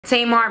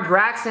Tamar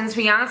Braxton's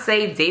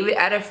fiancé, David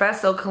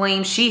Adefeso,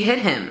 claims she hit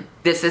him.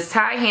 This is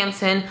Ty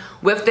Hampton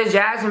with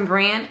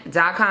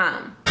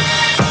thejasminebrand.com.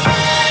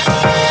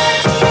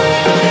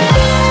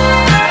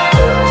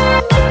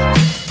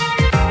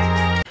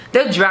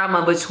 The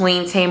drama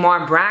between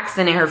Tamar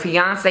Braxton and her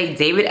fiancé,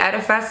 David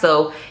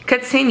Adefeso,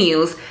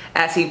 continues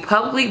as he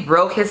publicly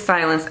broke his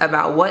silence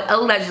about what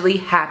allegedly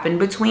happened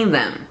between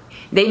them.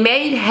 They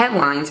made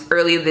headlines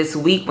earlier this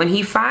week when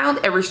he filed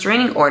a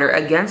restraining order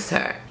against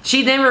her.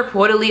 She then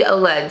reportedly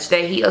alleged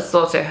that he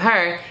assaulted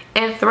her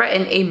and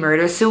threatened a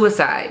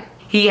murder-suicide.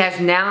 He has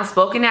now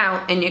spoken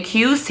out and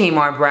accused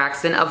Tamar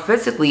Braxton of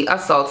physically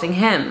assaulting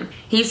him.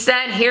 He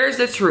said, "Here's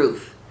the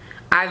truth.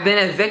 I've been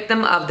a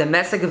victim of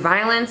domestic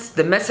violence,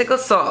 domestic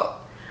assault.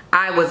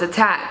 I was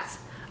attacked.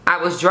 I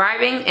was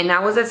driving and I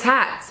was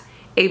attacked.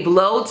 A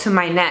blow to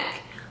my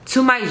neck,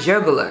 to my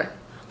jugular.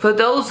 For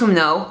those who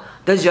know,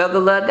 the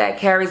jugular that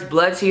carries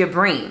blood to your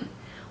brain.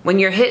 When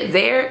you're hit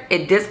there,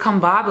 it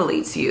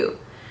discombobulates you.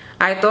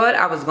 I thought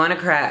I was going to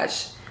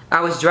crash.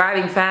 I was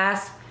driving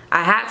fast.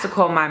 I had to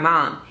call my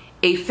mom.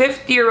 A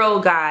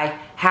 50-year-old guy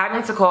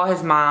having to call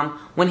his mom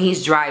when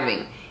he's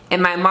driving.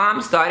 And my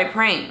mom started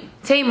praying."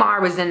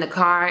 Tamar was in the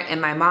car and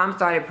my mom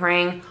started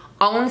praying,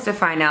 only to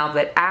find out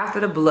that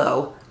after the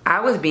blow, I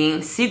was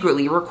being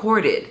secretly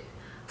recorded.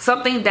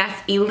 Something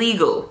that's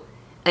illegal.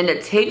 And the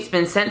tape's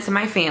been sent to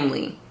my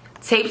family.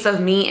 Tapes of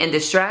me in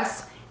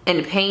distress,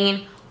 in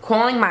pain,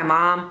 calling my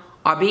mom,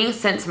 are being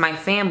sent to my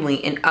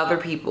family and other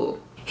people.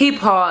 He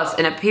paused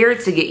and appeared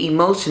to get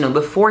emotional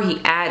before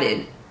he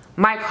added,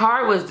 "My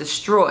car was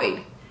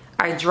destroyed.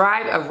 I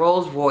drive a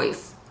Rolls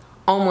Royce.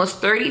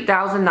 Almost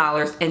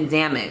 $30,000 in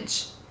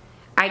damage.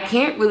 I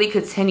can't really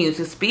continue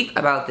to speak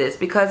about this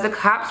because the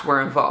cops were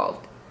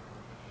involved.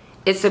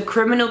 It's a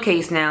criminal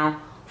case now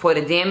for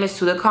the damage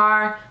to the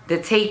car, the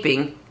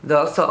taping,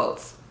 the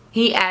assaults."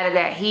 He added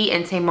that he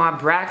and Tamar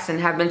Braxton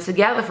have been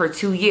together for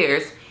 2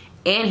 years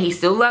and he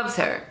still loves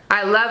her.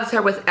 "I loved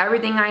her with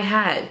everything I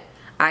had.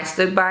 I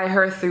stood by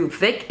her through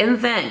thick and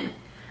thin.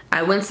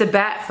 I went to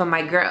bat for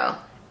my girl,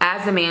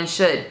 as a man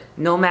should,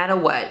 no matter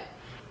what.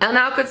 And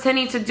I'll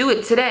continue to do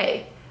it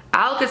today.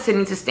 I'll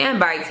continue to stand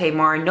by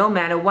Tamar no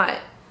matter what.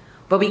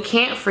 But we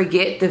can't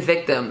forget the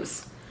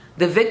victims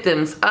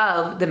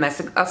of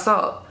domestic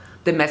assault,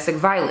 domestic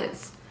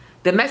violence.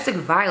 Domestic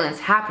violence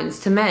happens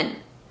to men.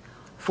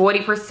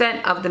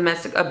 40% of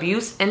domestic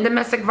abuse and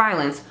domestic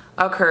violence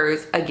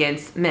occurs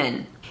against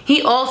men."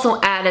 He also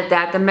added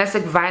that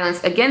domestic violence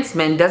against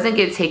men doesn't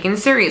get taken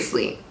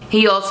seriously.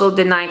 He also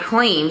denied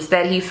claims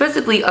that he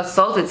physically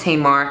assaulted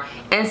Tamar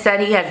and said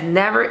he has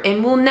never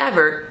and will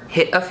never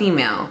hit a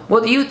female.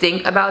 What do you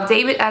think about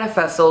David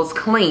Adefeso's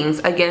claims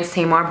against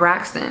Tamar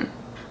Braxton?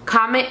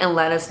 Comment and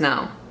let us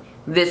know.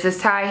 This is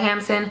Ty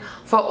Hampton.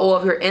 For all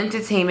of your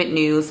entertainment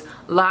news,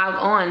 log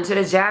on to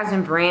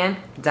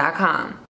thejasminebrand.com.